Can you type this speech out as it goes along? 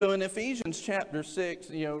So in Ephesians chapter 6,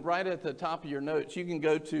 right at the top of your notes, you can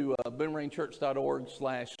go to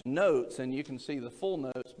boomerangchurch.org/notes, and you can see the full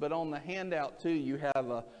notes. But on the handout, too, you have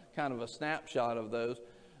a kind of a snapshot of those.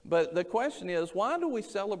 But the question is, why do we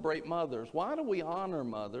celebrate mothers? Why do we honor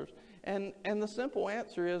mothers? And the simple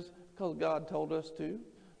answer is because God told us to,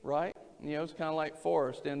 right? It's kind of like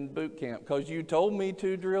Forrest in boot camp. Because you told me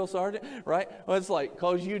to, drill sergeant, right? Well, it's like,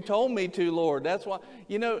 because you told me to, Lord. That's why,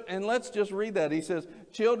 and let's just read that. He says,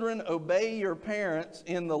 children, obey your parents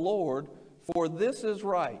in the Lord, for this is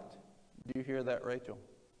right. Do you hear that, Rachel?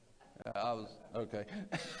 Okay.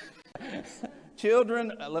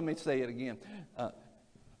 Children, let me say it again.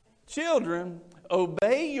 Children,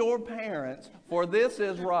 obey your parents, for this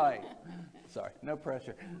is right. Sorry, no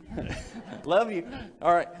pressure. Love you.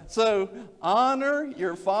 All right, so honor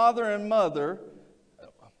your father and mother.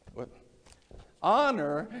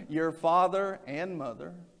 Honor your father and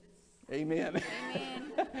mother. Amen.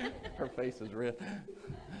 Amen. Her face is red.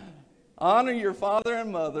 Honor your father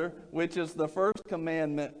and mother, which is the first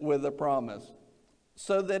commandment with a promise,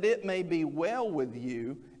 so that it may be well with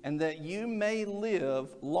you and that you may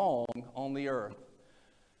live long on the earth.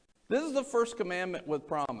 This is the first commandment with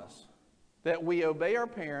promise, that we obey our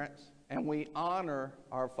parents and we honor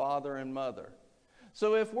our father and mother.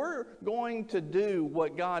 So if we're going to do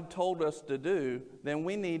what God told us to do, then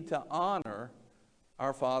we need to honor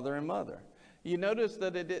our father and mother. You notice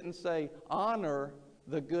that it didn't say honor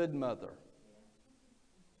the good mother.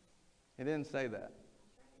 It didn't say that.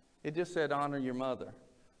 It just said honor your mother,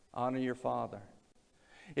 honor your father.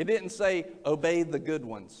 It didn't say obey the good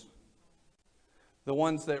ones, the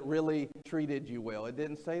ones that really treated you well. It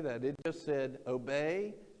didn't say that. It just said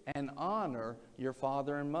obey and honor your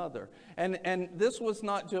father and mother. And this was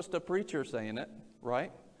not just a preacher saying it,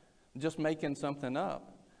 right? Just making something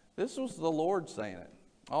up. This was the Lord saying it.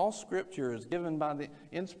 All Scripture is given by the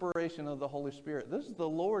inspiration of the Holy Spirit. This is the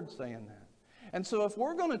Lord saying that. And so if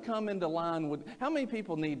we're going to come into line with... How many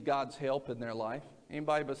people need God's help in their life?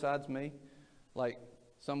 Anybody besides me? Like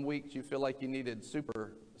some weeks you feel like you needed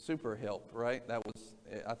super help, right?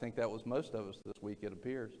 I think that was most of us this week, it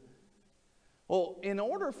appears. Well, in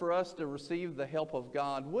order for us to receive the help of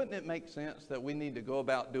God, wouldn't it make sense that we need to go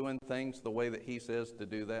about doing things the way that He says to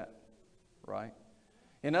do that, right?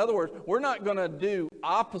 In other words, we're not going to do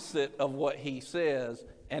opposite of what He says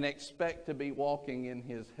and expect to be walking in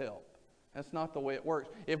His help. That's not the way it works.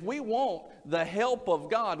 If we want the help of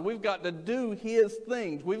God, we've got to do His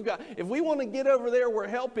things. If we want to get over there where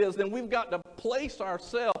help is, then we've got to place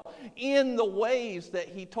ourselves in the ways that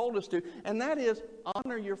He told us to. And that is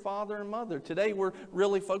honor your father and mother. Today we're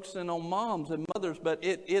really focusing on moms and mothers, but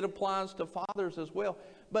it applies to fathers as well.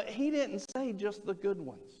 But He didn't say just the good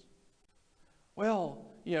ones. Well,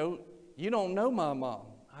 you don't know my mom.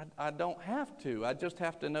 I don't have to. I just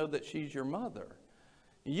have to know that she's your mother.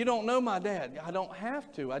 You don't know my dad. I don't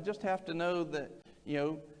have to. I just have to know that,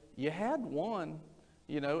 you had one.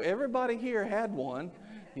 Everybody here had one.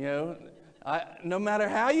 No matter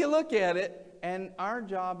how you look at it, and our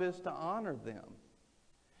job is to honor them.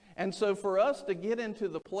 And so for us to get into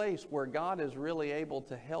the place where God is really able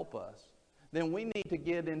to help us, then we need to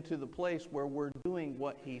get into the place where we're doing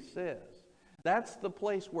what He says. That's the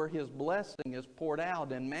place where His blessing is poured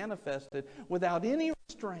out and manifested without any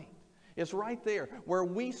restraint. It's right there where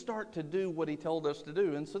we start to do what He told us to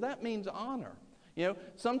do. And so that means honor.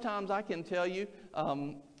 Sometimes I can tell you,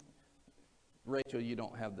 Rachel, you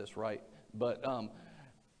don't have this right, but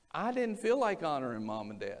I didn't feel like honoring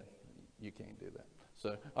mom and dad. You can't do that.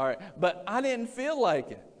 So, all right. But I didn't feel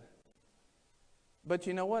like it. But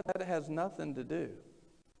you know what? That has nothing to do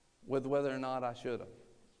with whether or not I should have.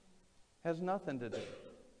 Has nothing to do.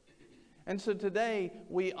 And so today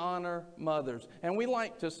we honor mothers. And we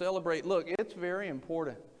like to celebrate. Look, it's very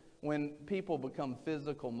important when people become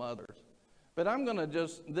physical mothers. But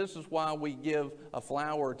this is why we give a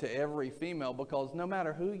flower to every female, because no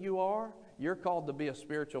matter who you are, you're called to be a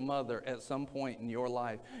spiritual mother at some point in your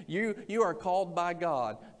life. You are called by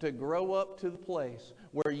God to grow up to the place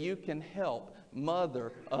where you can help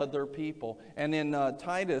mother other people. And in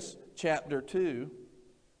Titus chapter 2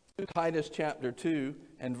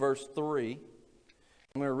 and verse 3,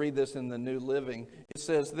 I'm going to read this in the New Living. It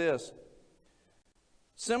says this: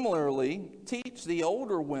 similarly, teach the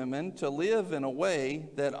older women to live in a way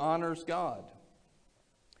that honors God.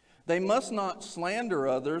 They must not slander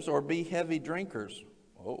others or be heavy drinkers.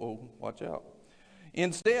 Watch out.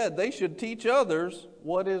 Instead, they should teach others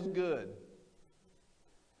what is good.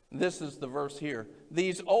 This is the verse here.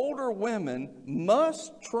 These older women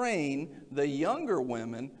must train the younger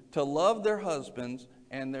women to love their husbands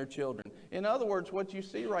and their children. In other words, what you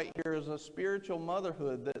see right here is a spiritual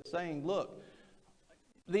motherhood that's saying, look,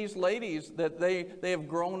 these ladies that they have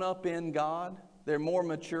grown up in God, they're more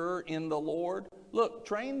mature in the Lord. Look,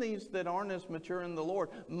 train these that aren't as mature in the Lord.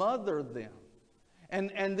 Mother them.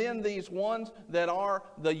 And then these ones that are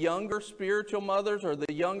the younger spiritual mothers, or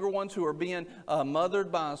the younger ones who are being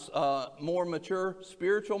mothered by a more mature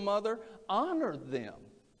spiritual mother, honor them.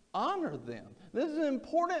 Honor them. This is an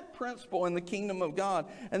important principle in the kingdom of God.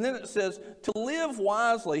 And then it says to live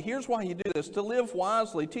wisely. Here's why you do this. To live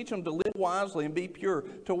wisely. Teach them to live wisely and be pure.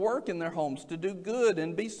 To work in their homes. To do good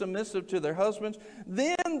and be submissive to their husbands.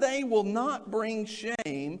 Then they will not bring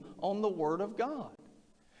shame on the word of God.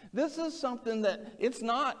 This is something that it's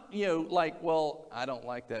not, like, well, I don't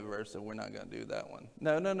like that verse, so we're not going to do that one.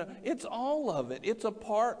 No. It's all of it. It's a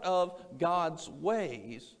part of God's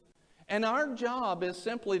ways. And our job is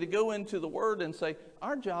simply to go into the Word and say,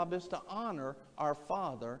 our job is to honor our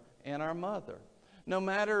father and our mother. No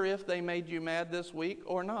matter if they made you mad this week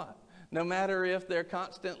or not. No matter if they're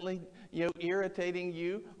constantly, irritating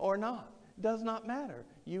you or not. It does not matter.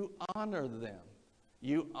 You honor them.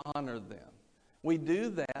 You honor them. We do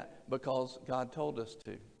that because God told us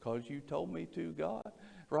to. Because you told me to, God.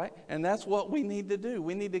 Right? And that's what we need to do.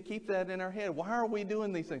 We need to keep that in our head. Why are we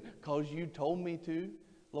doing these things? Because you told me to,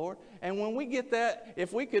 Lord. And when we get that,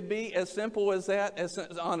 if we could be as simple as that,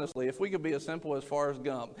 honestly, if we could be as simple as Forrest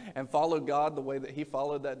Gump and follow God the way that he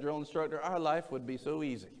followed that drill instructor, our life would be so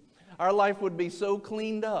easy. Our life would be so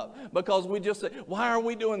cleaned up because we just say, why are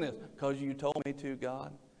we doing this? Because you told me to,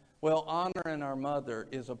 God. Well, honoring our mother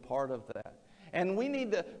is a part of that. And we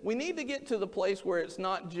need to get to the place where it's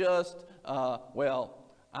not just,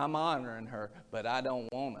 I'm honoring her, but I don't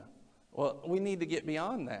want to. Well, we need to get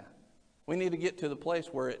beyond that. We need to get to the place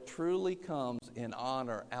where it truly comes in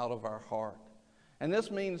honor out of our heart. And this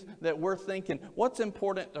means that we're thinking, what's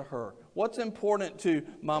important to her? What's important to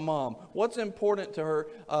my mom? What's important to her?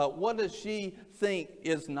 What does she think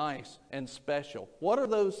is nice and special? What are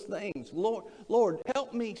those things? Lord,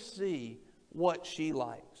 help me see what she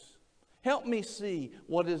likes. Help me see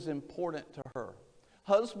what is important to her.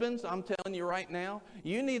 Husbands, I'm telling you right now,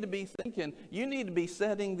 you need to be thinking, you need to be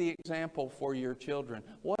setting the example for your children.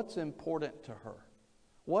 What's important to her?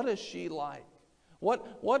 What does she like?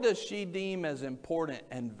 What does she deem as important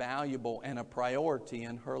and valuable and a priority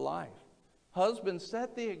in her life? Husbands,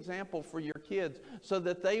 set the example for your kids so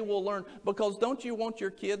that they will learn. Because don't you want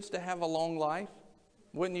your kids to have a long life?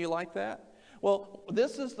 Wouldn't you like that? Well,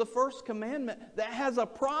 this is the first commandment that has a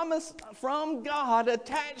promise from God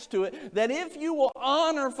attached to it that if you will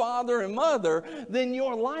honor father and mother, then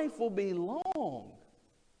your life will be long.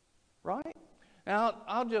 Right? Now,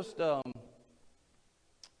 I'll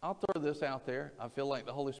throw this out there. I feel like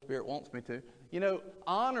the Holy Spirit wants me to.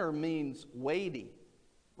 Honor means weighty,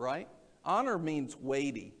 right? Honor means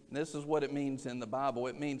weighty. This is what it means in the Bible.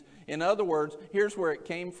 It means, in other words, here's where it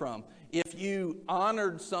came from. If you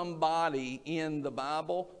honored somebody in the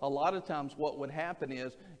Bible, a lot of times what would happen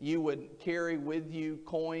is you would carry with you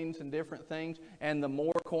coins and different things, and the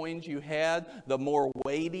more coins you had, the more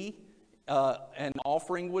weighty an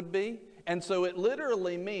offering would be. And so it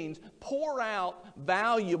literally means pour out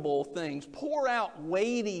valuable things, pour out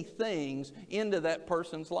weighty things into that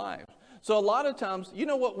person's life. So a lot of times, you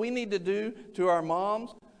know what we need to do to our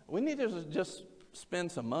moms? We need to just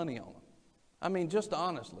spend some money on them. I mean, just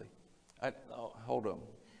honestly. Hold on.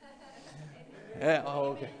 Yeah,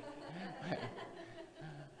 okay.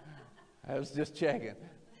 I was just checking.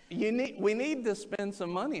 We need to spend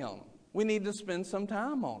some money on them. We need to spend some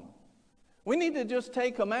time on them. We need to just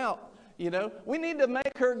take them out. We need to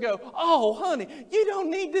make her go, oh, honey, you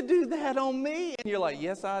don't need to do that on me. And you're like,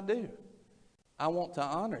 yes, I do. I want to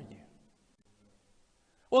honor you.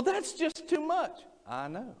 Well, that's just too much. I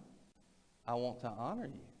know. I want to honor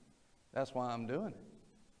you. That's why I'm doing it.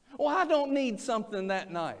 Well, I don't need something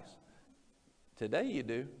that nice. Today you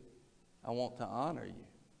do. I want to honor you.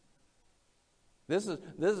 This is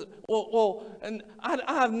and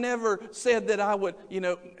I've never said that I would,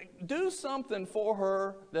 do something for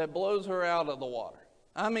her that blows her out of the water.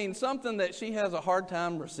 I mean, something that she has a hard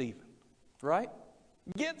time receiving, right?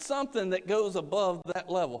 Get something that goes above that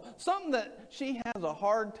level. Something that she has a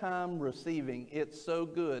hard time receiving. It's so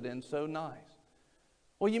good and so nice.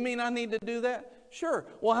 Well, you mean I need to do that? Sure.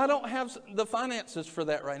 Well, I don't have the finances for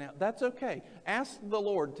that right now. That's okay. Ask the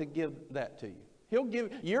Lord to give that to you. He'll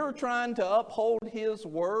give. You're trying to uphold His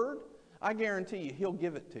word. I guarantee you, He'll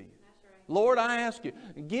give it to you. That's right. Lord, I ask you,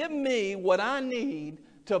 give me what I need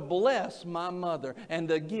to bless my mother and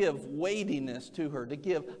to give weightiness to her, to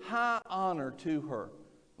give high honor to her.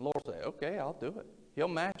 The Lord will say, okay, I'll do it. He'll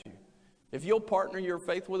match you. If you'll partner your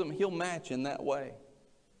faith with him, he'll match in that way.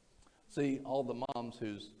 See, all the moms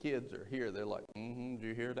whose kids are here, they're like, did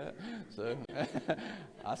you hear that? So,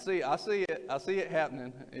 I see it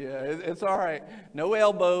happening. Yeah, it's all right. No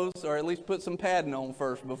elbows, or at least put some padding on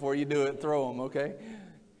first before you do it. Throw them, okay?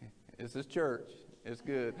 This is church. It's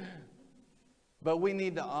good. But we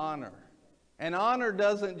need to honor. And honor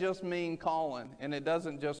doesn't just mean calling, and it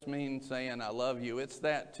doesn't just mean saying, I love you. It's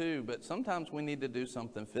that too, but sometimes we need to do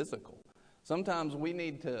something physical. Sometimes we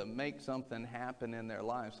need to make something happen in their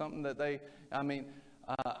life, something that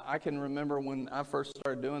I can remember when I first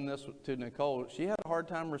started doing this to Nicole, she had a hard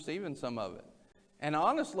time receiving some of it. And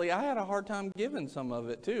honestly, I had a hard time giving some of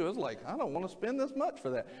it too. It was like, I don't want to spend this much for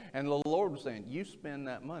that. And the Lord was saying, you spend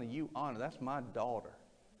that money, you honor, that's my daughter.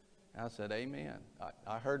 And I said, amen.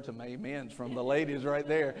 I heard some amens from the ladies right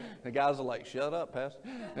there. The guys are like, shut up, Pastor.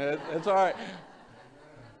 It's all right.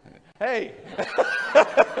 Hey.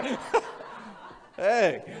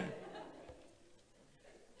 Hey.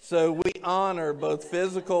 So we honor both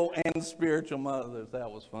physical and spiritual mothers.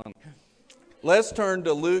 That was fun. Let's turn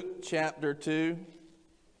to Luke chapter 2.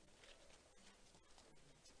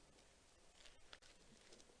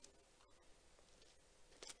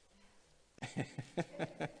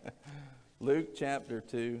 Luke chapter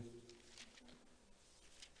 2.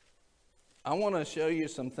 I want to show you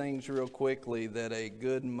some things real quickly that a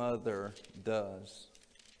good mother does.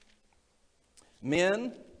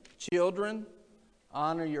 Men, children,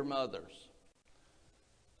 honor your mothers.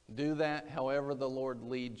 Do that however the Lord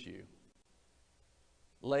leads you.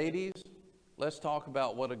 Ladies, let's talk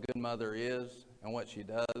about what a good mother is and what she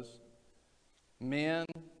does. Men,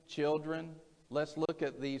 children, let's look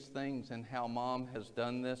at these things and how Mom has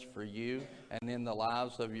done this for you and in the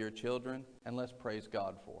lives of your children, and let's praise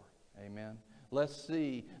God for it. Amen. Let's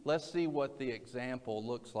see what the example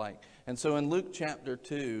looks like. And so in Luke chapter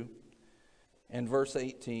 2 and verse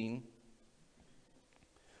 18,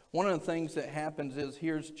 one of the things that happens is,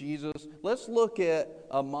 here's Jesus. Let's look at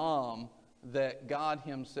a mom that God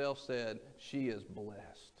himself said she is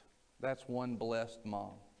blessed. That's one blessed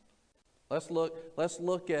mom. Let's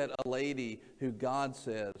look at a lady who God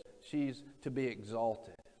says she's to be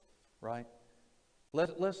exalted, right?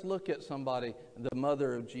 Let's look at somebody, the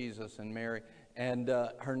mother of Jesus and Mary, and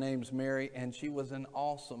her name's Mary, and she was an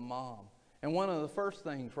awesome mom. And one of the first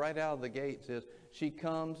things right out of the gates is she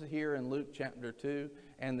comes here in Luke chapter 2,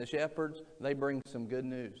 and the shepherds, they bring some good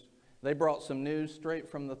news. They brought some news straight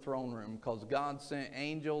from the throne room because God sent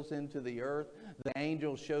angels into the earth. The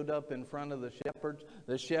angels showed up in front of the shepherds.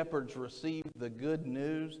 The shepherds received the good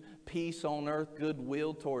news, peace on earth,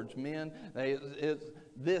 goodwill towards men.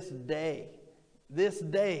 This day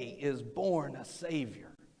is born a Savior.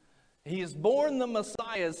 He is born the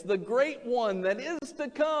Messiah, the great one that is to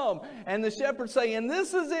come. And the shepherds say, and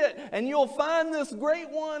this is it. And you'll find this great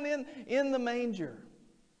one in the manger.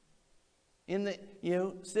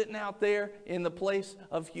 Sitting out there in the place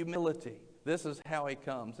of humility. This is how he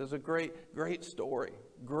comes. It's a great, great story.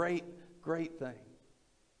 Great, great thing.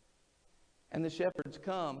 And the shepherds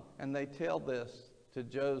come and they tell this to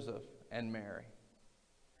Joseph and Mary.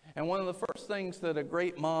 And one of the first things that a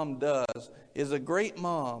great mom does is a great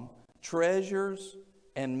mom treasures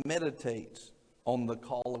and meditates on the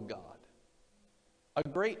call of God. A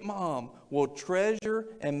great mom will treasure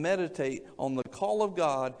and meditate on the call of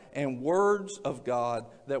God and words of God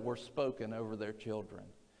that were spoken over their children.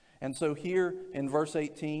 And so here in verse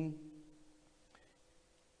 18,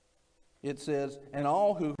 it says, and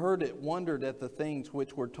all who heard it wondered at the things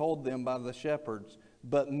which were told them by the shepherds.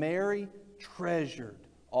 But Mary treasured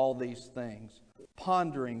all these things,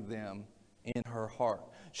 pondering them in her heart.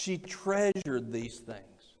 She treasured these things.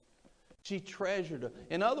 She treasured them.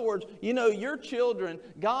 In other words, your children,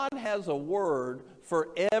 God has a word for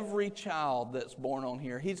every child that's born on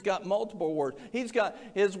here. He's got multiple words.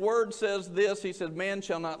 His word says this. He said, man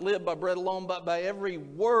shall not live by bread alone, but by every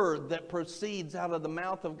word that proceeds out of the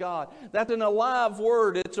mouth of God. That's an alive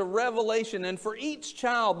word. It's a revelation. And for each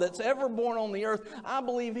child that's ever born on the earth, I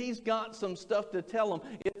believe he's got some stuff to tell them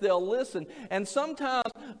if they'll listen. And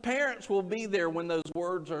sometimes parents will be there when those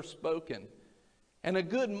words are spoken. And a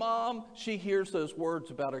good mom, she hears those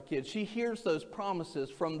words about her kids. She hears those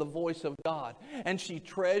promises from the voice of God. And she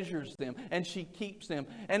treasures them. And she keeps them.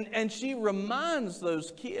 And she reminds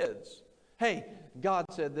those kids, hey, God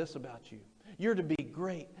said this about you. You're to be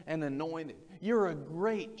great and anointed. You're a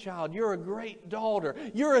great child. You're a great daughter.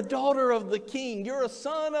 You're a daughter of the King. You're a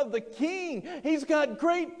son of the King. He's got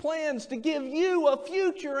great plans to give you a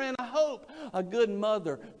future and a hope. A good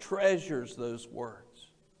mother treasures those words.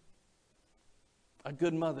 A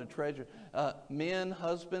good mother treasures. Men,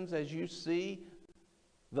 husbands, as you see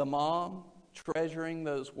the mom treasuring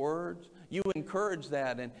those words, you encourage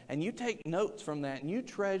that and you take notes from that and you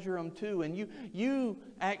treasure them too, and you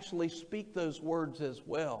actually speak those words as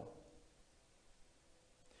well.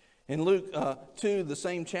 In Luke 2, the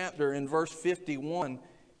same chapter, in verse 51,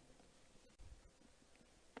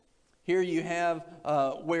 here you have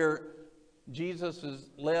where Jesus is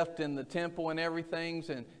left in the temple and everything,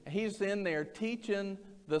 and he's in there teaching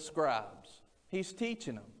the scribes. He's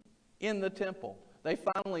teaching them in the temple. They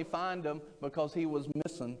finally find him because he was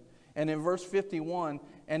missing. And in verse 51,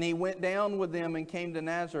 and he went down with them and came to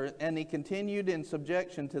Nazareth, and he continued in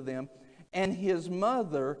subjection to them. And his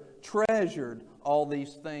mother treasured all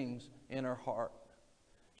these things in her heart.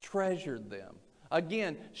 Treasured them.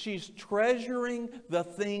 Again, she's treasuring the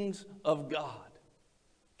things of God.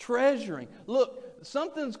 Treasuring. Look,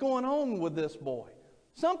 something's going on with this boy.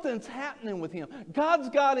 Something's happening with him. God's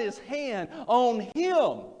got his hand on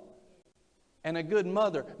him. And a good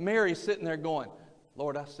mother, Mary's sitting there going,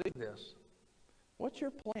 Lord, I see this. What's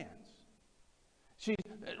your plans? She's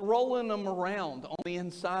rolling them around on the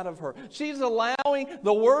inside of her. She's allowing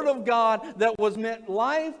the Word of God that was meant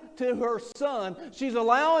life to her son. She's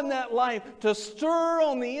allowing that life to stir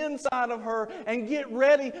on the inside of her and get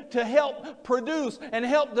ready to help produce and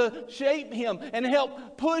help to shape him and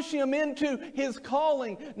help push him into his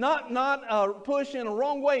calling. Not push in a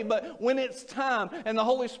wrong way, but when it's time and the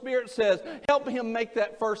Holy Spirit says, help him make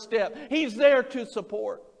that first step. He's there to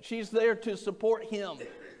support. She's there to support him.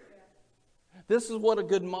 This is what a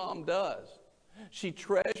good mom does. She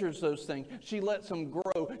treasures those things. She lets them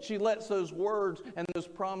grow. She lets those words and those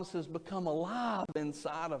promises become alive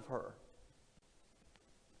inside of her.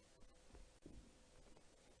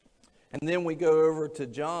 And then we go over to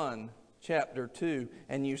John chapter 2,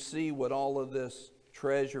 and you see what all of this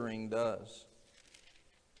treasuring does.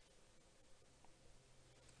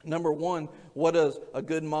 Number one, what does a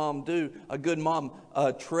good mom do? A good mom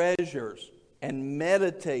treasures and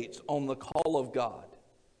meditates on the call of God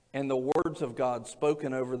and the words of God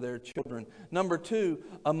spoken over their children. Number two,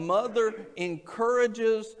 a mother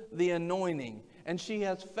encourages the anointing, and she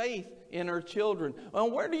has faith in her children.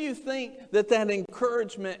 Well, where do you think that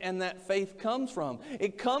encouragement and that faith comes from?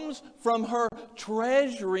 It comes from her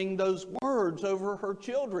treasuring those words over her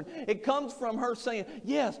children. It comes from her saying,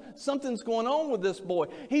 yes, something's going on with this boy.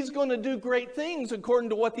 He's going to do great things according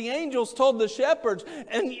to what the angels told the shepherds.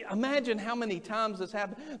 And imagine how many times this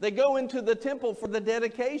happened. They go into the temple for the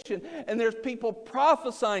dedication, and there's people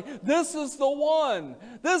prophesying, this is the one.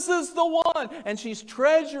 This is the one. And she's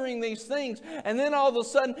treasuring these things. And then all of a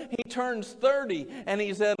sudden, he turns 30 and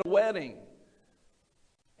he's at a wedding,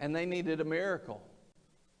 and they needed a miracle.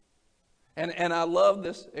 And I love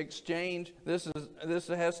this exchange. This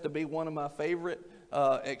has to be one of my favorite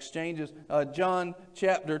exchanges. John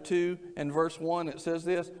chapter 2 and verse 1, it says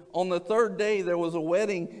this: on the third day there was a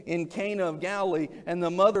wedding in Cana of Galilee, and the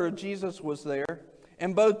mother of Jesus was there.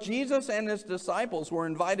 And both Jesus and his disciples were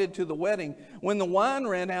invited to the wedding. When the wine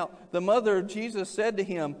ran out, the mother of Jesus said to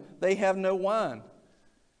him, they have no wine.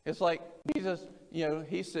 It's like Jesus,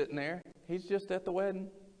 he's sitting there. He's just at the wedding.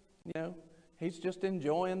 He's just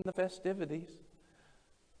enjoying the festivities.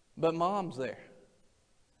 But mom's there.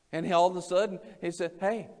 And all of a sudden, he said,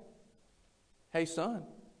 hey son,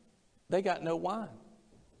 they got no wine.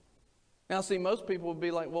 Now, see, most people would be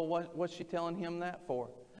like, well, what's she telling him that for?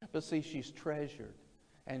 But see, she's treasured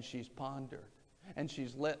and she's pondered. And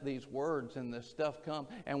she's let these words and this stuff come.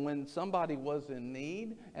 And when somebody was in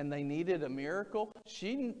need and they needed a miracle,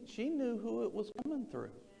 she knew who it was coming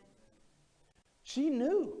through. She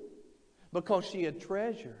knew, because she had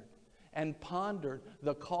treasured and pondered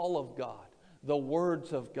the call of God, the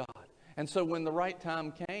words of God. And so when the right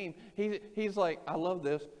time came, he's like, I love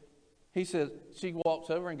this. He says, she walks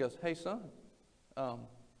over and goes, hey son,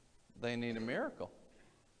 they need a miracle.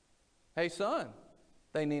 Hey son,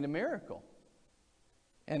 they need a miracle.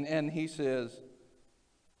 And he says,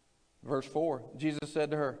 verse 4, Jesus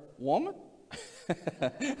said to her, woman?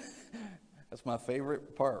 That's my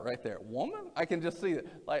favorite part right there. Woman? I can just see it.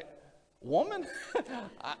 Like, woman?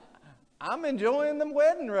 I'm enjoying the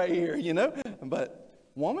wedding right here, But,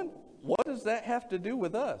 woman, what does that have to do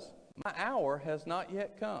with us? My hour has not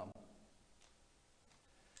yet come.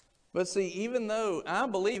 But see, even though I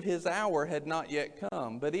believe his hour had not yet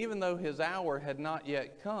come, but even though his hour had not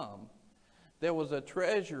yet come, there was a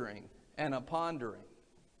treasuring and a pondering.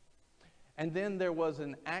 And then there was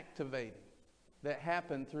an activating that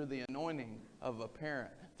happened through the anointing of a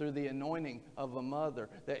parent, through the anointing of a mother,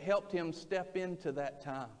 that helped him step into that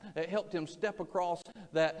time, that helped him step across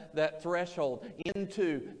that threshold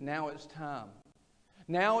into, now it's time.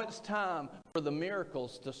 Now it's time for the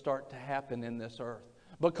miracles to start to happen in this earth.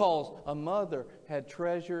 Because a mother had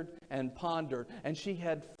treasured and pondered, and she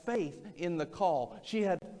had faith in the call. She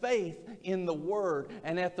had faith in the Word.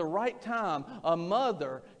 And at the right time, a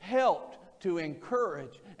mother helped to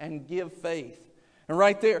encourage and give faith. And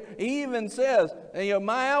right there, he even says,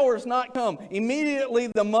 my hour's not come. Immediately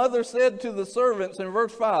the mother said to the servants in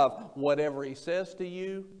verse 5, whatever he says to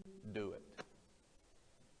you, do it.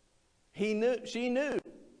 She knew.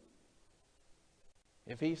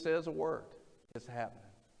 If he says a word, it's happening.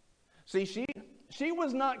 See, she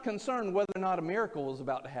was not concerned whether or not a miracle was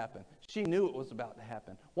about to happen. She knew it was about to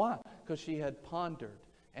happen. Why? Because she had pondered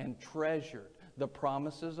and treasured the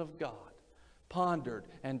promises of God. Pondered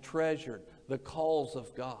and treasured the calls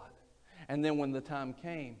of God. And then when the time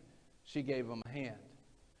came, she gave him a hand.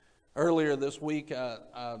 Earlier this week,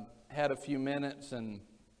 I had a few minutes and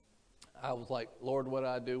I was like, Lord, what do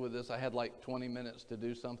I do with this? I had like 20 minutes to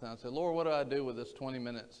do something. I said, Lord, what do I do with this 20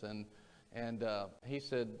 minutes? And he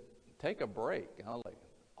said, take a break. And I was like,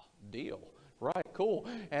 oh, deal. Right, cool.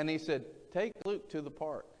 And he said, take Luke to the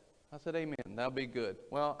park. I said, amen, that'll be good.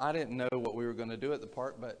 Well, I didn't know what we were going to do at the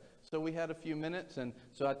park, but so we had a few minutes, and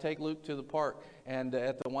so I take Luke to the park, and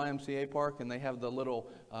at the YMCA park, and they have the little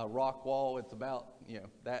rock wall. It's about,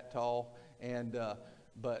 that tall, and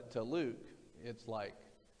but to Luke, it's like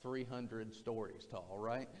 300 stories tall,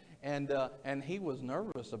 right? And he was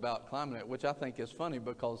nervous about climbing it, which I think is funny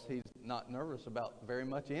because he's not nervous about very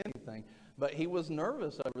much anything. But he was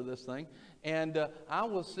nervous over this thing, and I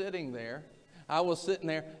was sitting there,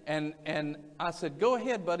 and I said, go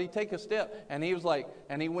ahead, buddy, take a step. And he was like,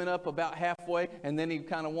 and he went up about halfway, and then he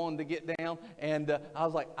kind of wanted to get down, and I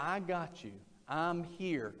was like, I got you. I'm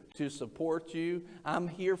here to support you. I'm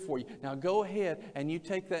here for you. Now go ahead and you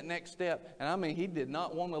take that next step. And I mean, he did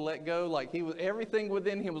not want to let go. Like he was, everything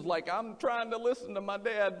within him was like, I'm trying to listen to my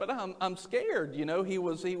dad, but I'm scared. He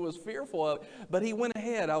was fearful of it. But he went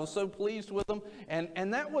ahead. I was so pleased with him.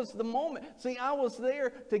 And that was the moment. See, I was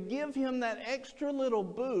there to give him that extra little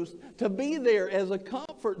boost, to be there as a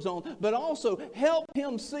comfort zone, but also help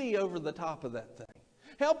him see over the top of that thing.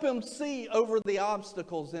 Help him see over the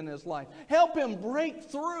obstacles in his life. Help him break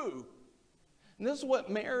through. And this is what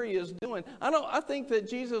Mary is doing. I think that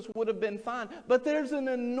Jesus would have been fine. But there's an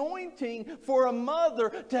anointing for a mother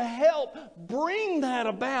to help bring that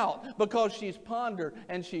about because she's pondered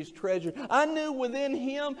and she's treasured. I knew within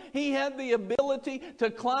him, he had the ability to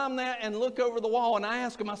climb that and look over the wall. And I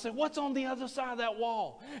asked him, I said, what's on the other side of that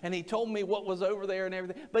wall? And he told me what was over there and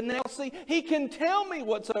everything. But now see, he can tell me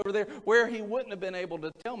what's over there where he wouldn't have been able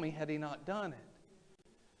to tell me had he not done it.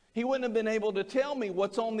 He wouldn't have been able to tell me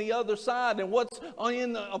what's on the other side and what's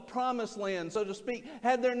in a promised land, so to speak,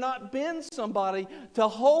 had there not been somebody to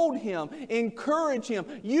hold him, encourage him.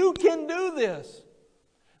 You can do this.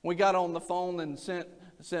 We got on the phone and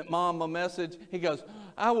sent Mom a message. He goes,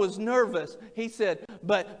 I was nervous. He said,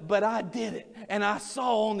 but I did it. And I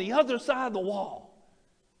saw on the other side of the wall.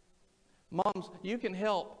 Moms, you can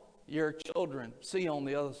help your children see on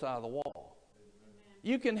the other side of the wall.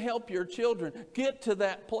 You can help your children get to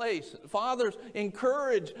that place. Fathers,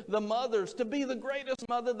 encourage the mothers to be the greatest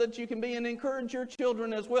mother that you can be, and encourage your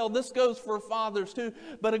children as well. This goes for fathers too.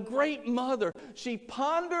 But a great mother, she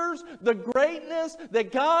ponders the greatness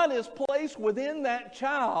that God has placed within that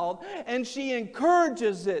child, and she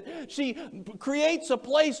encourages it. She creates a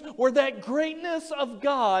place where that greatness of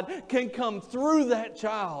God can come through that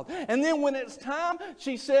child. And then when it's time,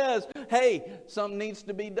 she says, hey, something needs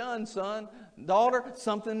to be done, son. Daughter,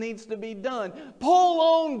 something needs to be done. Pull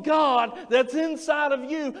on God that's inside of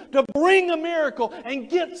you to bring a miracle and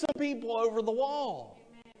get some people over the wall.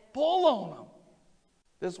 Pull on them.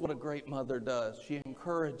 This is what a great mother does. She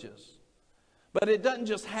encourages. But it doesn't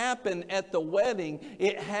just happen at the wedding.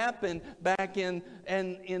 It happened back in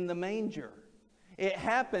the manger. It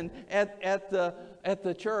happened at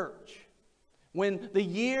the church. When the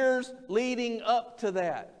years leading up to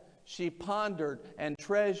that, she pondered and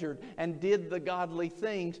treasured and did the godly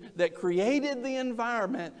things that created the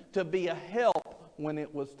environment to be a help when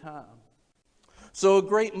it was time. So a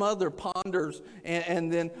great mother ponders,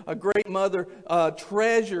 and then a great mother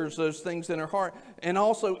treasures those things in her heart and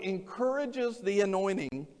also encourages the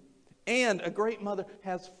anointing. And a great mother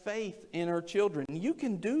has faith in her children. You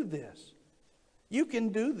can do this. You can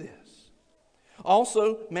do this.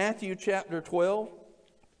 Also, Matthew chapter 12.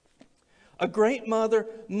 A great mother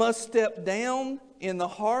must step down in the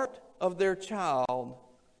heart of their child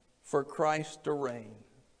for Christ to reign.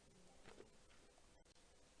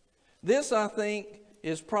 This, I think,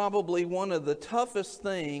 is probably one of the toughest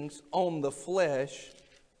things on the flesh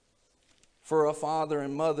for a father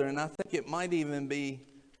and mother. And I think it might even be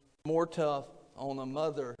more tough on a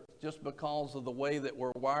mother just because of the way that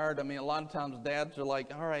we're wired. I mean, a lot of times dads are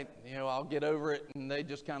like, all right, I'll get over it, and they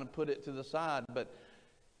just kind of put it to the side. But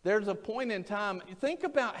there's a point in time, think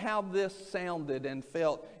about how this sounded and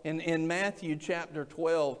felt in Matthew chapter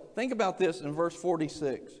 12. Think about this in verse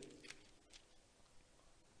 46.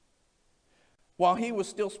 While he was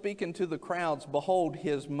still speaking to the crowds, behold,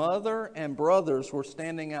 his mother and brothers were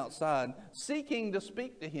standing outside, seeking to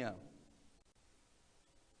speak to him.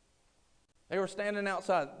 They were standing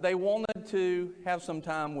outside. They wanted to have some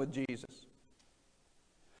time with Jesus.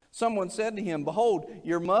 Someone said to him, behold,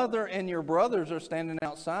 your mother and your brothers are standing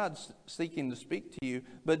outside seeking to speak to you.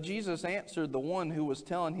 But Jesus answered the one who was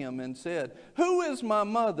telling him and said, who is my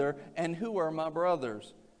mother and who are my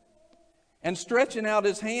brothers? And stretching out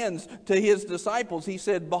his hands to his disciples, he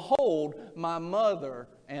said, behold, my mother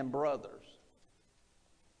and brothers.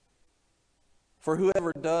 For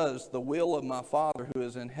whoever does the will of my Father who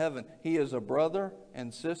is in heaven, he is a brother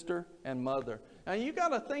and sister and mother. Now you got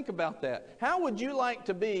to think about that. How would you like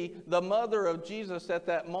to be the mother of Jesus at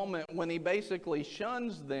that moment when he basically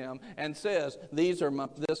shuns them and says, this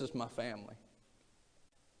is my family?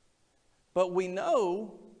 But we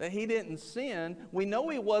know that he didn't sin. We know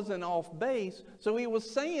he wasn't off base. So he was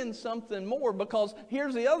saying something more, because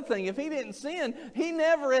here's the other thing. If he didn't sin, he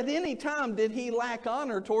never at any time did he lack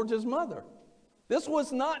honor towards his mother. This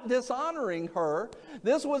was not dishonoring her.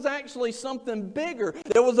 This was actually something bigger.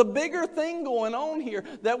 There was a bigger thing going on here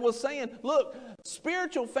that was saying, look,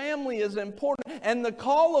 spiritual family is important and the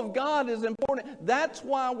call of God is important. That's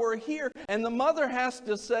why we're here. And the mother has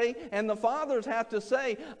to say, and the fathers have to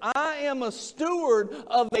say, I am a steward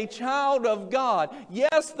of a child of God.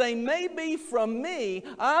 Yes, they may be from me.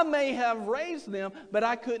 I may have raised them, but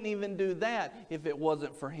I couldn't even do that if it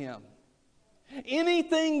wasn't for him.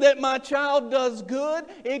 Anything that my child does good,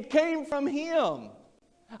 it came from him.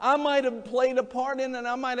 I might have played a part in it,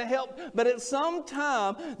 I might have helped, but at some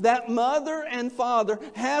time, that mother and father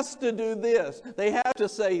has to do this. They have to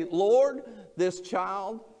say, Lord, this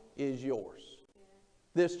child is yours.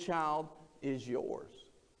 This child is yours.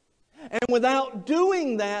 And without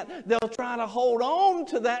doing that, they'll try to hold on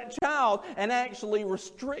to that child and actually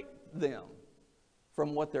restrict them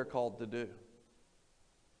from what they're called to do.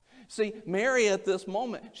 See, Mary at this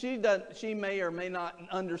moment, she may or may not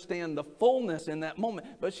understand the fullness in that moment,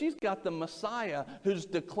 but she's got the Messiah who's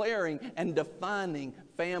declaring and defining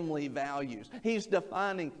family values. He's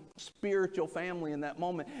defining spiritual family in that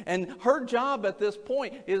moment. And her job at this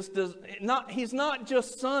point is he's not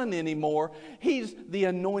just son anymore, he's the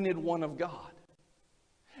anointed one of God.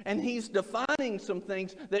 And he's defining some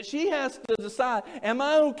things that she has to decide, am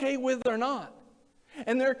I okay with or not?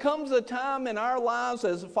 And there comes a time in our lives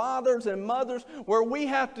as fathers and mothers where we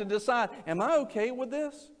have to decide, am I okay with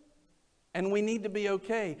this? And we need to be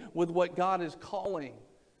okay with what God is calling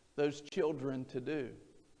those children to do.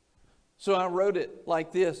 So I wrote it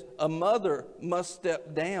like this: a mother must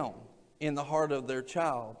step down in the heart of their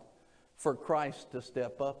child for Christ to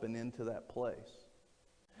step up and into that place.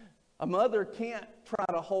 A mother can't try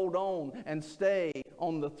to hold on and stay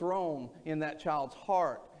on the throne in that child's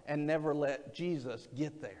heart and never let Jesus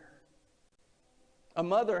get there. A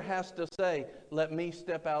mother has to say, let me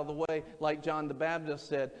step out of the way. Like John the Baptist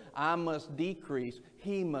said, I must decrease,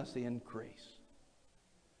 he must increase.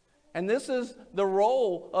 And this is the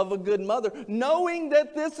role of a good mother, knowing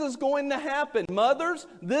that this is going to happen. Mothers,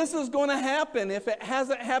 this is going to happen. If it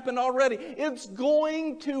hasn't happened already, it's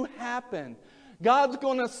going to happen. God's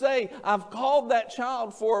going to say, I've called that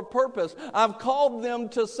child for a purpose. I've called them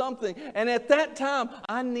to something. And at that time,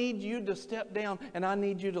 I need you to step down and I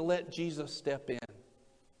need you to let Jesus step in.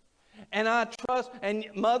 And I trust, and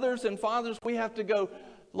mothers and fathers, we have to go,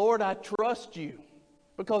 Lord, I trust you.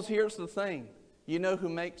 Because here's the thing. You know who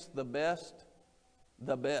makes the best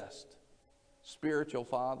spiritual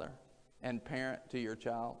father and parent to your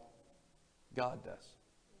child? God does.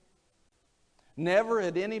 Never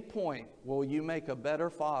at any point will you make a better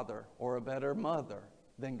father or a better mother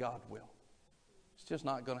than God will. It's just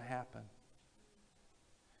not going to happen.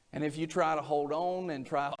 And if you try to hold on and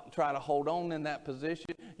try to hold on in that position,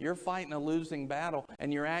 you're fighting a losing battle,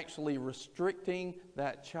 and you're actually restricting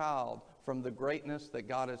that child from the greatness that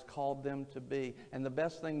God has called them to be. And the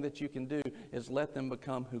best thing that you can do is let them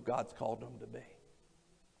become who God's called them to be.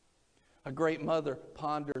 A great mother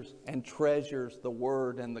ponders and treasures the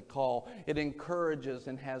word and the call. It encourages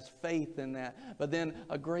and has faith in that. But then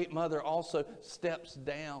a great mother also steps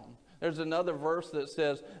down. There's another verse that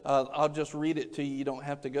says, I'll just read it to you. You don't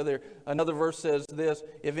have to go there. Another verse says this: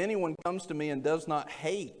 if anyone comes to me and does not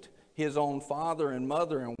hate his own father and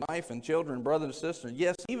mother and wife and children, brother and sister,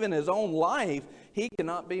 yes, even his own life, he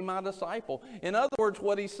cannot be my disciple. In other words,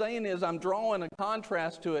 what he's saying is, I'm drawing a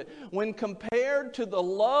contrast to it. When compared to the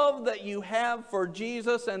love that you have for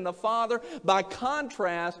Jesus and the Father, by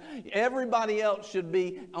contrast, everybody else should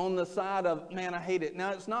be on the side of, man, I hate it.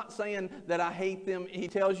 Now, it's not saying that I hate them. He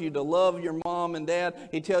tells you to love your mom and dad.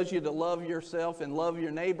 He tells you to love yourself and love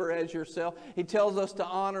your neighbor as yourself. He tells us to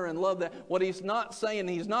honor and love that. What he's not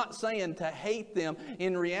saying to hate them.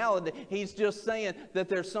 In reality, he's just saying that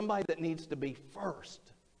there's somebody that needs to be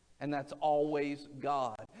first. And that's always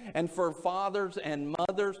God. And for fathers and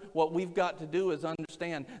mothers, what we've got to do is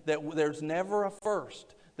understand that there's never a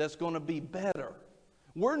first that's going to be better.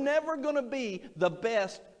 We're never going to be the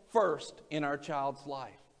best first in our child's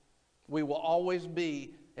life. We will always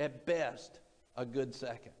be, at best, a good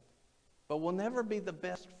second. But we'll never be the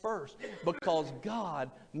best first, because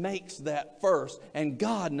God makes that first, and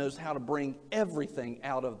God knows how to bring everything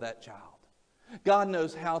out of that child. God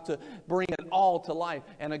knows how to bring it all to life,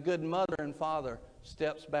 and a good mother and father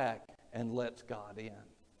steps back and lets God in.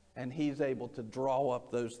 And He's able to draw up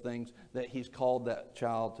those things that He's called that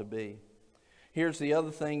child to be. Here's the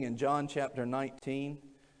other thing in John chapter 19,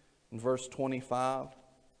 in verse 25.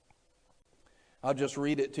 I'll just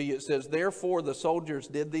read it to you. It says, "Therefore the soldiers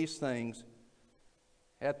did these things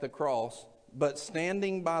at the cross, but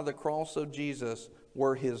standing by the cross of Jesus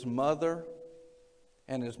were His mother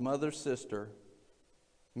and His mother's sister,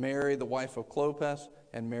 Mary, the wife of Clopas,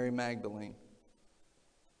 and Mary Magdalene."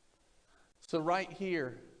 So right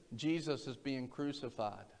here, Jesus is being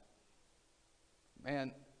crucified.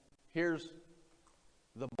 And here's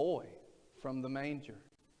the boy from the manger,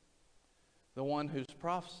 the one who's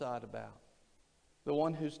prophesied about, the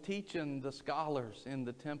one who's teaching the scholars in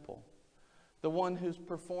the temple, the one who's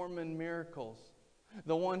performing miracles,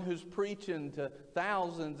 the one who's preaching to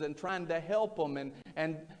thousands and trying to help them.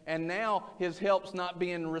 And now his help's not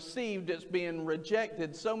being received, it's being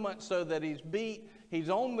rejected, so much so that he's beat, he's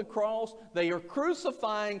on the cross, they are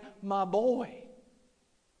crucifying my boy.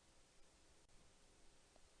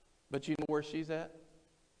 But you know where she's at?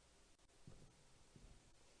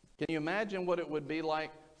 Can you imagine what it would be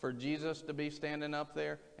like for Jesus to be standing up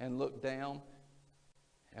there and look down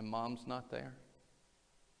and mom's not there?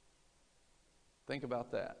 Think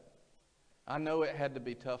about that. I know it had to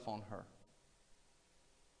be tough on her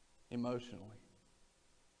emotionally.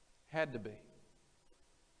 Had to be.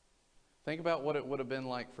 Think about what it would have been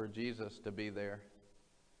like for Jesus to be there.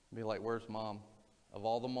 Be like, where's mom? Of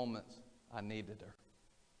all the moments, I needed her.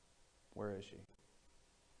 Where is she?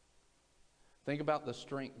 Think about the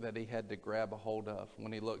strength that he had to grab a hold of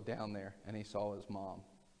when he looked down there and he saw his mom,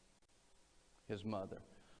 his mother.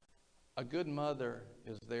 A good mother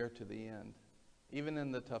is there to the end, even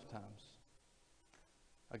in the tough times.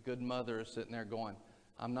 A good mother is sitting there going,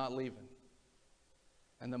 I'm not leaving.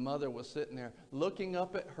 And the mother was sitting there looking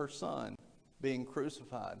up at her son being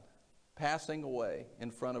crucified, passing away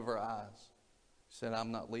in front of her eyes. She said,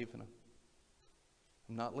 I'm not leaving him.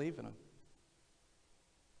 I'm not leaving him.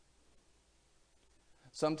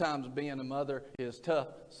 Sometimes being a mother is tough.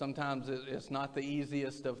 Sometimes it's not the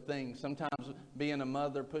easiest of things. Sometimes being a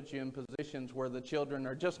mother puts you in positions where the children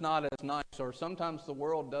are just not as nice, or sometimes the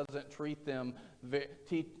world doesn't treat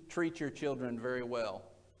your children very well.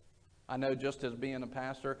 I know, just as being a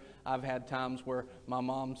pastor, I've had times where my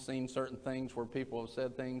mom's seen certain things where people have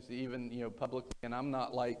said things, even publicly, and I'm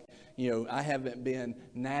not like, I haven't been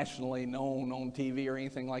nationally known on TV or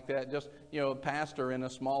anything like that. Just a pastor in a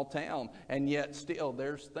small town, and yet still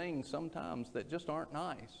there's things sometimes that just aren't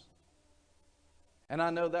nice. And I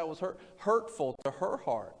know that was hurtful to her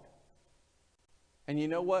heart. And you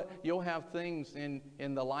know what? You'll have things in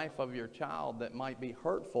the life of your child that might be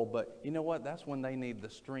hurtful, but you know what? That's when they need the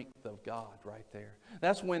strength of God right there.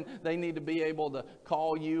 That's when they need to be able to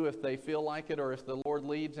call you if they feel like it, or if the Lord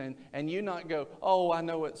leads, and you not go, oh, I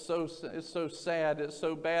know it's so sad, it's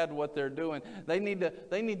so bad what they're doing. They need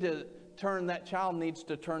to turn, that child needs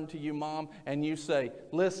to turn to you, Mom, and you say,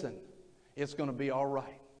 listen, it's going to be all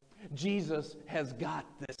right. Jesus has got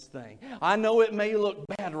this thing. I know it may look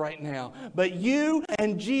bad right now, but you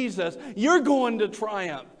and Jesus, you're going to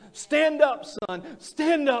triumph. Stand up, son.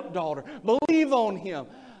 Stand up, daughter. Believe on Him.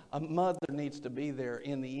 A mother needs to be there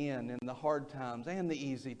in the end, in the hard times and the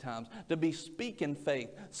easy times, to be speaking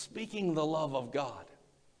faith, speaking the love of God.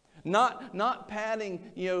 Not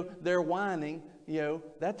patting, their whining,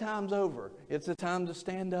 that time's over. It's a time to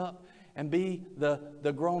stand up and be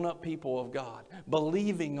the grown-up people of God,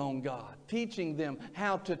 believing on God, teaching them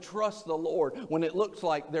how to trust the Lord when it looks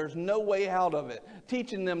like there's no way out of it,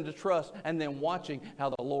 teaching them to trust, and then watching how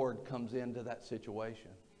the Lord comes into that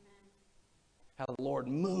situation. How the Lord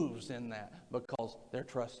moves in that because they're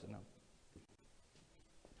trusting Him.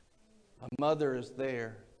 A mother is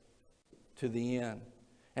there to the end.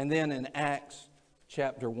 And then in Acts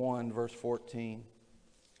chapter 1, verse 14,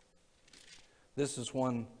 this is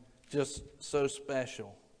one just so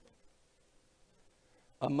special.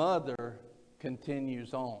 A mother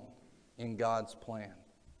continues on in God's plan.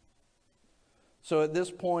 So at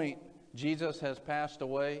this point, Jesus has passed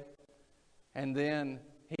away, and then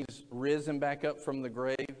He's risen back up from the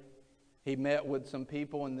grave. He met with some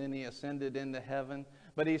people, and then He ascended into heaven.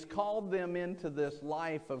 But He's called them into this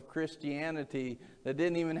life of Christianity that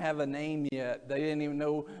didn't even have a name yet. They didn't even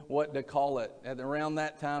know what to call it. And around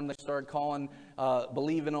that time, they started calling,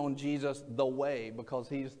 believing on Jesus the way, because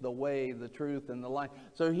He's the way, the truth, and the life.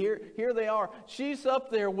 So here they are. She's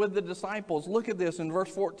up there with the disciples. Look at this in verse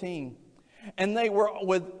 14. And they were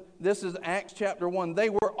with, this is Acts chapter 1, they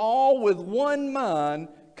were all with one mind,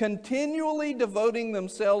 continually devoting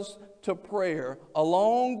themselves to prayer,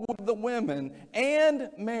 along with the women and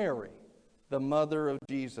Mary, the mother of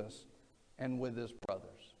Jesus, and with His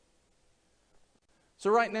brothers. So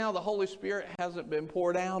right now, the Holy Spirit hasn't been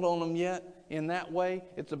poured out on them yet in that way.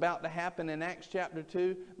 It's about to happen in Acts chapter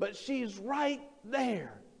 2. But she's right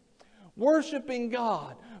there, worshiping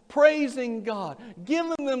God, praising God,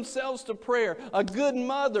 giving themselves to prayer. A good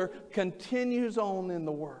mother continues on in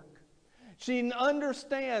the work. She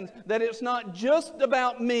understands that it's not just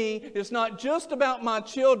about me. It's not just about my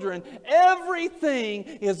children. Everything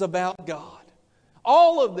is about God.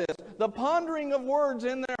 All of this, the pondering of words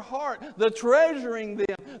in their heart, the treasuring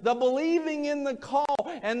them, the believing in the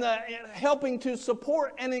call, and the helping to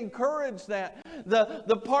support and encourage that.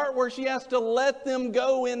 The part where she has to let them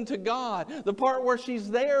go into God. The part where she's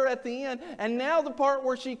there at the end. And now the part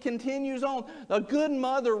where she continues on. A good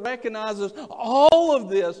mother recognizes all of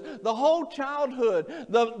this, the whole childhood,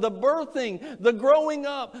 the birthing, the growing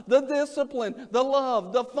up, the discipline, the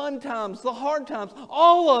love, the fun times, the hard times,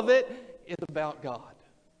 all of it is about God.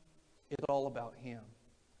 It's all about Him.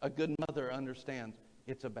 A good mother understands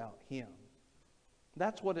it's about Him.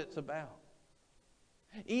 That's what it's about.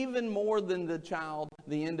 Even more than the child,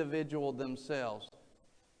 the individual themselves.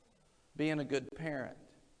 Being a good parent,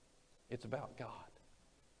 it's about God.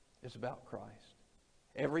 It's about Christ.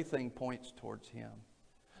 Everything points towards Him.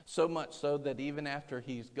 So much so that even after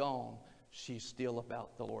He's gone, she's still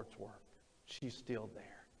about the Lord's work. She's still there.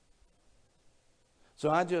 So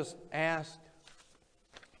I just ask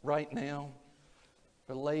right now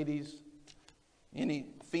for ladies, any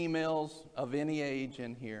females of any age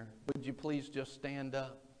in here, would you please just stand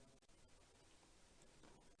up?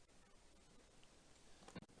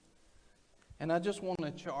 And I just want to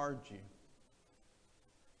charge you.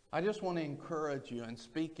 I just want to encourage you and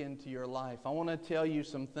speak into your life. I want to tell you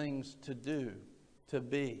some things to do, to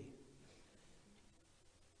be.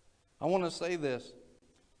 I want to say this.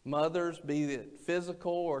 Mothers, be it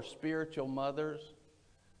physical or spiritual mothers,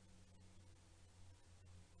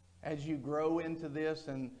 as you grow into this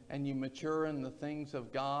and you mature in the things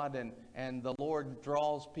of God and the Lord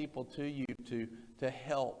draws people to you to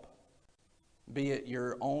help, be it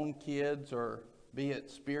your own kids or be it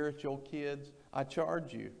spiritual kids, I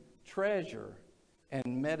charge you, treasure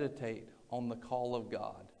and meditate on the call of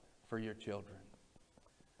God for your children.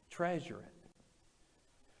 Treasure it.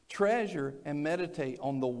 Treasure and meditate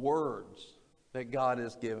on the words that God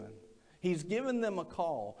has given. He's given them a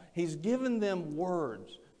call. He's given them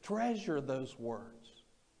words. Treasure those words.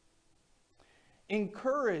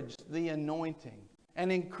 Encourage the anointing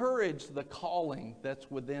and encourage the calling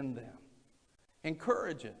that's within them.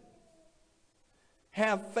 Encourage it.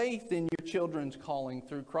 Have faith in your children's calling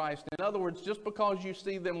through Christ. In other words, just because you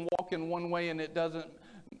see them walking one way and it doesn't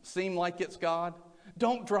seem like it's God,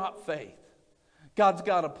 don't drop faith. God's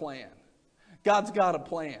got a plan. God's got a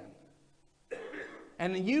plan.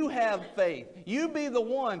 And you have faith. You be the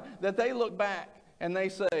one that they look back and they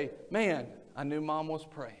say, man, I knew Mom was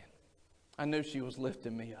praying. I knew she was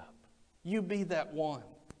lifting me up. You be that one.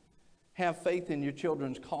 Have faith in your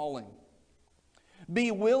children's calling.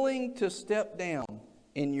 Be willing to step down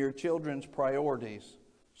in your children's priorities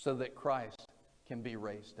so that Christ can be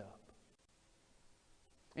raised up.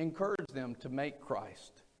 Encourage them to make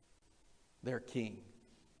Christ their king,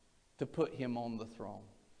 to put Him on the throne.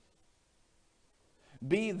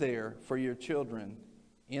 Be there for your children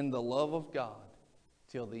in the love of God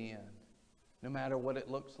till the end. No matter what it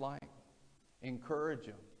looks like, encourage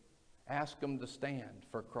them. Ask them to stand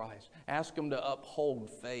for Christ. Ask them to uphold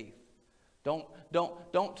faith. Don't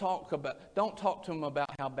talk to them about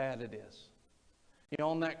how bad it is. You know,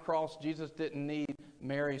 on that cross, Jesus didn't need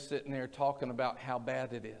Mary sitting there talking about how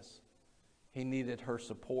bad it is. He needed her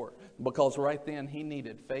support, because right then he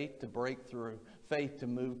needed faith to break through, faith to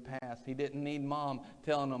move past. He didn't need mom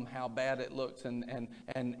telling him how bad it looks and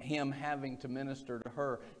him having to minister to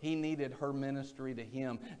her. He needed her ministry to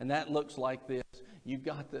him. And that looks like this. You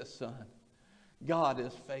got this, son. God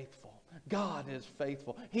is faithful. God is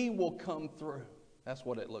faithful. He will come through. That's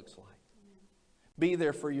what it looks like. Be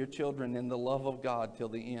there for your children in the love of God till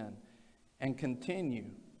the end. And continue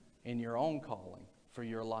in your own calling for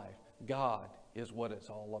your life. God is what it's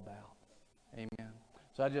all about. Amen.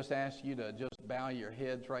 So I just ask you to just bow your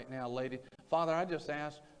heads right now, lady. Father, I just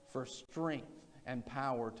ask for strength and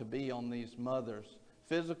power to be on these mothers,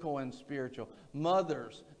 physical and spiritual.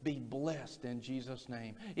 Mothers, be blessed in Jesus'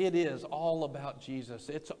 name. It is all about Jesus.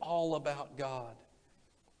 It's all about God.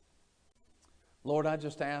 Lord, I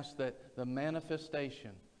just ask that the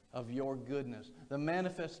manifestation of your goodness, the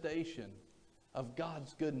manifestation of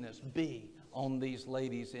God's goodness be on these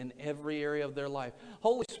ladies in every area of their life.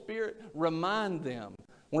 Holy Spirit, remind them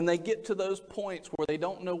when they get to those points where they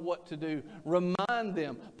don't know what to do. Remind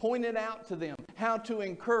them, point it out to them, how to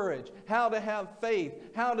encourage, how to have faith,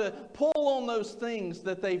 how to pull on those things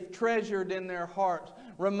that they've treasured in their hearts.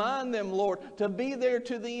 Remind them, Lord, to be there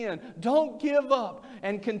to the end. Don't give up,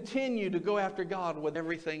 and continue to go after God with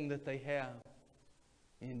everything that they have.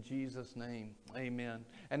 In Jesus' name, amen.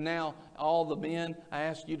 And now, all the men, I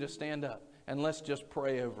ask you to stand up and let's just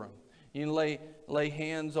pray over them. You can lay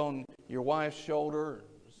hands on your wife's shoulder, or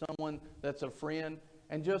someone that's a friend,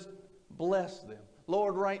 and just bless them.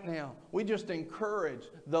 Lord, right now, we just encourage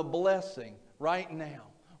the blessing right now.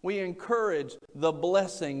 We encourage the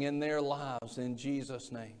blessing in their lives in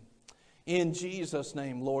Jesus' name. In Jesus'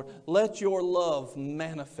 name, Lord, let your love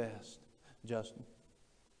manifest. Justin,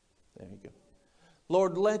 there you go.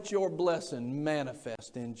 Lord, let your blessing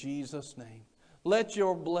manifest in Jesus' name. Let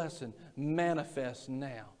your blessing manifest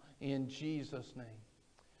now in Jesus' name.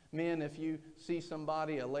 Men, if you see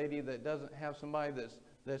somebody, a lady that doesn't have somebody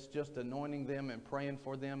that's just anointing them and praying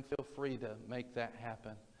for them, feel free to make that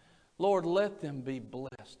happen. Lord, let them be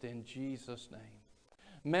blessed in Jesus' name.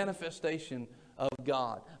 Manifestation of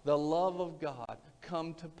God, the love of God,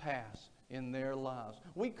 come to pass in their lives.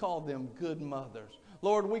 We call them good mothers.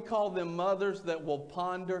 Lord, we call them mothers that will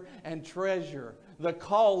ponder and treasure the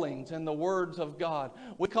callings and the words of God.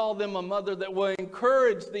 We call them a mother that will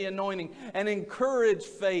encourage the anointing and encourage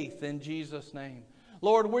faith in Jesus' name.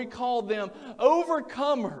 Lord, we call them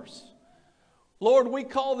overcomers. Lord, we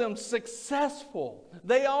call them successful.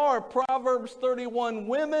 They are, Proverbs 31,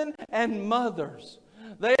 women and mothers.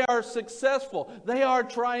 They are successful. They are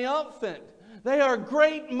triumphant. They are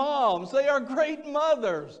great moms. They are great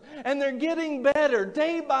mothers. And they're getting better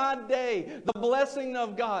day by day. The blessing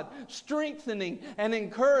of God strengthening and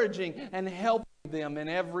encouraging and helping them in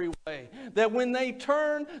every way. That when they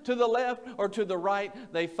turn to the left or to the right,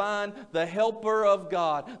 they find the helper of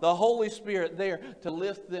God, the Holy Spirit, there to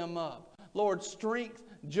lift them up. Lord, strength,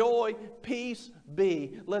 joy, peace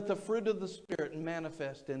be. Let the fruit of the Spirit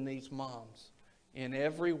manifest in these moms in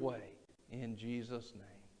every way. In Jesus' name.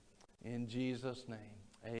 In Jesus'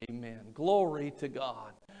 name, amen. Glory to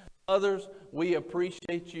God. Others, we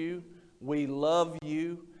appreciate you, we love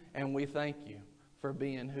you, and we thank you for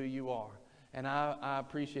being who you are. And I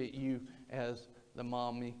appreciate you as the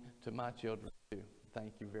mommy to my children too.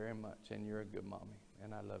 Thank you very much, and you're a good mommy,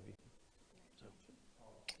 and I love you. So,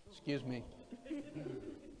 excuse me.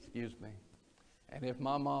 Excuse me. And if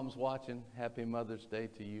my mom's watching, happy Mother's Day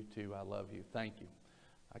to you too. I love you. Thank you.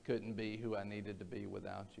 I couldn't be who I needed to be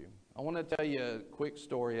without you. I want to tell you a quick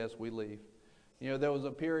story as we leave. You know, there was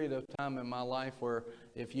a period of time in my life where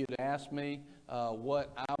if you'd asked me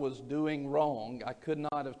what I was doing wrong, I could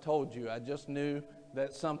not have told you. I just knew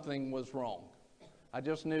that something was wrong. I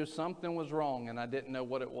just knew something was wrong, and I didn't know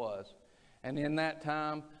what it was. And in that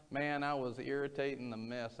time, man, I was irritating the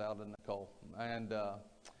mess out of Nicole. And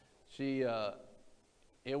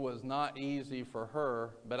it was not easy for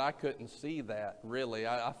her, but I couldn't see that, really.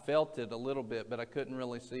 I felt it a little bit, but I couldn't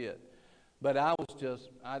really see it. But I was just,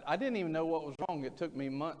 I didn't even know what was wrong. It took me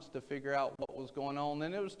months to figure out what was going on.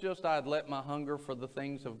 And it was just, I'd let my hunger for the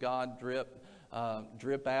things of God drip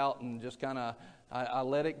out, and just kind of, I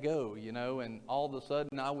let it go, you know. And all of a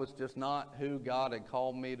sudden, I was just not who God had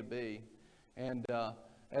called me to be. And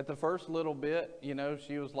at the first little bit, you know,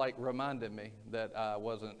 she was like reminding me that I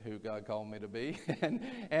wasn't who God called me to be.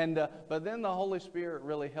 But then the Holy Spirit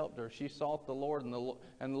really helped her. She sought the Lord, and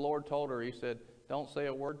the Lord told her, He said, don't say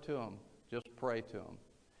a word to him, just pray to him.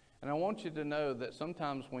 And I want you to know that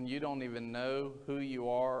sometimes when you don't even know who you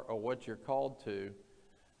are or what you're called to,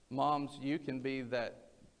 moms, you can be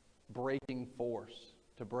that breaking force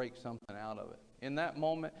to break something out of it. In that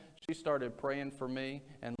moment, She started praying for me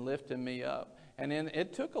and lifting me up. And then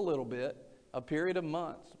it took a little bit, a period of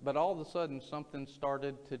months, but all of a sudden something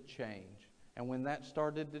started to change. And when that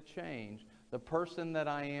started to change, the person that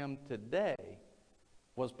I am today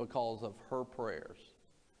was because of her prayers.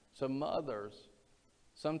 So mothers,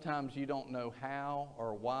 sometimes you don't know how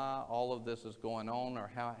or why all of this is going on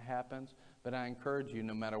or how it happens, but I encourage you,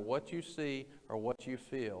 no matter what you see or what you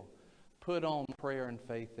feel, put on prayer and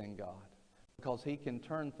faith in God, because He can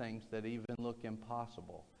turn things that even look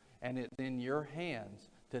impossible. And it's in your hands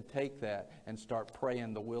to take that and start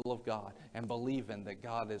praying the will of God and believing that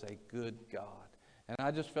God is a good God. And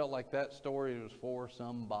I just felt like that story was for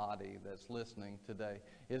somebody that's listening today,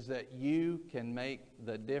 is that you can make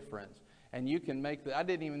the difference. And you can make I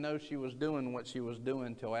didn't even know she was doing what she was doing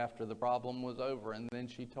until after the problem was over, and then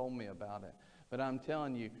she told me about it. But I'm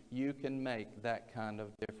telling you, you can make that kind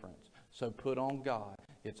of difference. So put on God.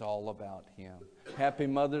 It's all about Him. Happy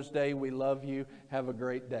Mother's Day. We love you. Have a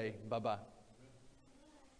great day. Bye-bye.